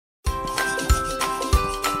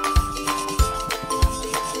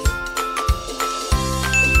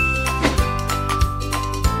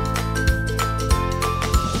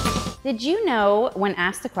Did you know when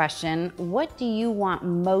asked the question, what do you want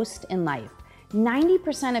most in life?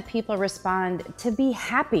 90% of people respond to be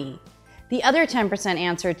happy. The other 10%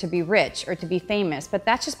 answer to be rich or to be famous, but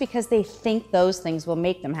that's just because they think those things will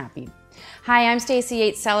make them happy. Hi, I'm Stacey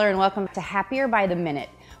Yates Seller and welcome to Happier by the Minute,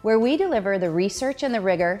 where we deliver the research and the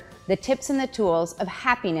rigor, the tips and the tools of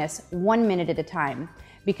happiness 1 minute at a time.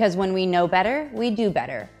 Because when we know better, we do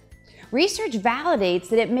better. Research validates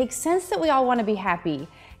that it makes sense that we all want to be happy.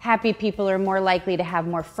 Happy people are more likely to have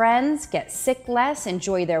more friends, get sick less,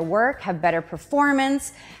 enjoy their work, have better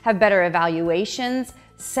performance, have better evaluations,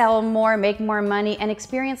 sell more, make more money, and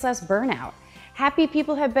experience less burnout. Happy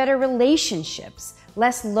people have better relationships,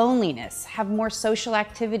 less loneliness, have more social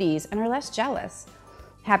activities, and are less jealous.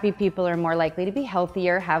 Happy people are more likely to be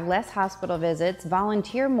healthier, have less hospital visits,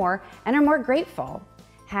 volunteer more, and are more grateful.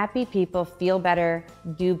 Happy people feel better,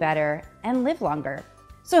 do better, and live longer.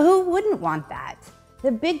 So who wouldn't want that?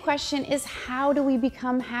 The big question is, how do we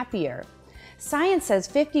become happier? Science says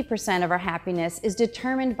 50% of our happiness is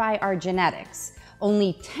determined by our genetics.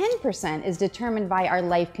 Only 10% is determined by our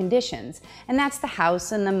life conditions. And that's the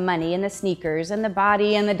house and the money and the sneakers and the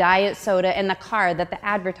body and the diet soda and the car that the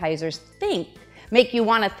advertisers make you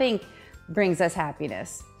want to think brings us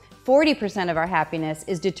happiness. 40% of our happiness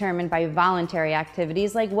is determined by voluntary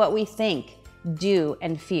activities like what we think, do,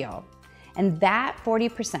 and feel. And that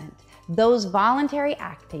 40%, those voluntary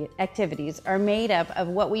activities are made up of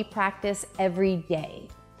what we practice every day.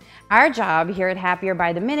 Our job here at Happier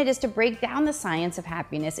by the Minute is to break down the science of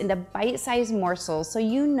happiness into bite-sized morsels so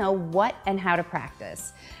you know what and how to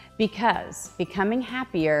practice. Because becoming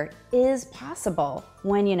happier is possible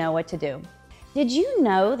when you know what to do. Did you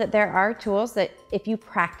know that there are tools that if you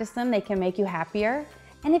practice them, they can make you happier?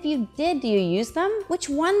 And if you did, do you use them? Which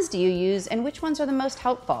ones do you use and which ones are the most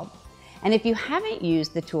helpful? And if you haven't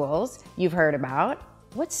used the tools you've heard about,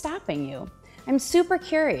 what's stopping you? I'm super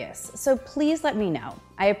curious, so please let me know.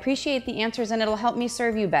 I appreciate the answers and it'll help me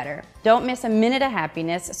serve you better. Don't miss a minute of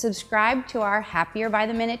happiness. Subscribe to our Happier by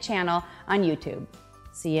the Minute channel on YouTube.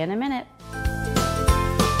 See you in a minute.